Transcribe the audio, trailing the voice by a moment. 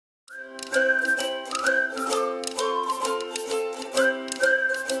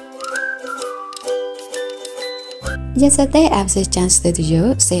Yesterday, XiaoZhan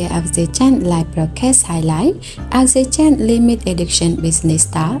Studio shared XiaoZhan live broadcast highlight. XiaoZhan limited edition business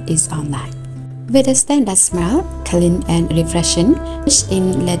style is online. With a standard smell, clean and refreshing, rich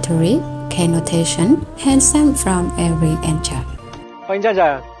in literary connotation, handsome from every angle. 欢迎站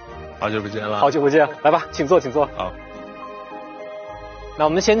长，好久不见了。好久不见，来吧，请坐，请坐。好。那我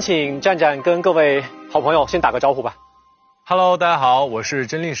们先请站长跟各位好朋友先打个招呼吧。Hello， 大家好，我是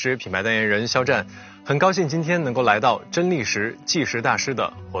真历史品牌代言人XiaoZhan，很高兴今天能够来到真历史纪实大师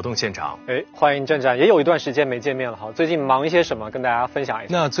的活动现场。欢迎站长，也有一段时间没见面了哈，最近忙一些什么，跟大家分享一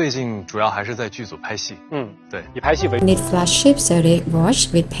下。那最近主要还是在剧组拍戏。对，以拍戏为主。Need flagship series watch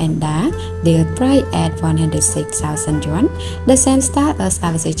with Panda, deal price at 106,000 yuan. The same style as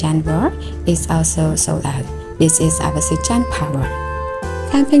XiaoZhan World is also sold out. This is XiaoZhan Power.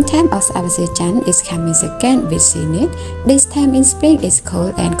 Camping time of XiaoZhan is coming second with zenith. This time in spring is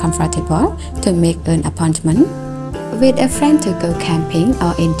cold and comfortable to make an appointment with a friend to go camping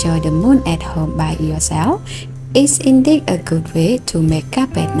or enjoy the moon at home by yourself. It's indeed a good way to make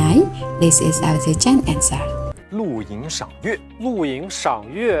up at night. This is XiaoZhan answer. 露营赏月，露营赏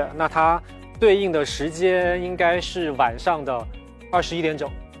月，那它对应的时间应该是晚上的21点整。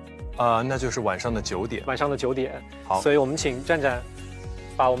那就是晚上的9点。晚上的9点。好，所以我们请站长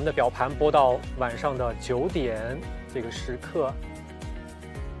把我们的表盘拨到晚上的9点这个时刻。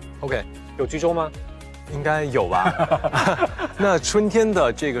OK， 有居中吗？应该有吧。那春天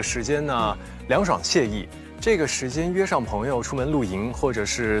的这个时间呢，凉爽惬意。这个时间约上朋友出门露营，或者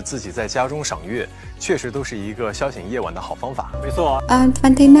是自己在家中赏月，确实都是一个消遣夜晚的好方法。没错。On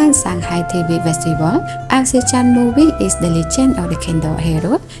 29 Shanghai TV Festival, XiaoZhan movie is the legend of the Kendo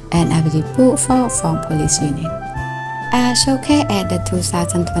hero and available from police unit. Showcased at the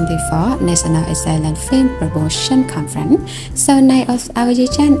 2024 National Excellent Film Promotion Conference, so night of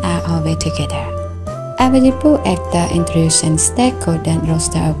XiaoZhan are always together. Available actor introduction State Golden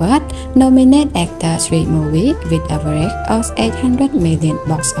Rooster Award, nominate actor 3 movie with average of 800 million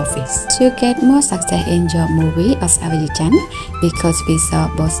box office. To get more success in your movie of XiaoZhan, because we saw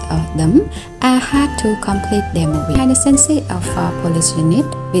both of them are hard to complete their movie. Behind the scenes of our police unit,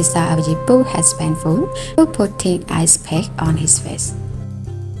 we saw XiaoZhan has painful to putting ice pack on his face.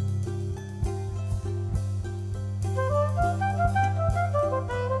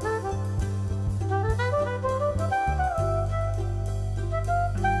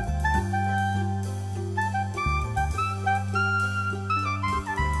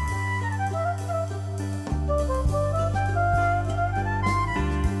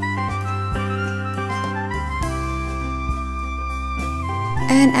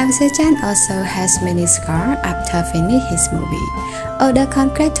 And XiaoZhan also has many scars after finishing his movie. All the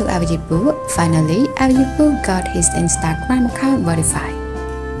congrats to XiaoZhan. Finally, XiaoZhan got his Instagram account verified.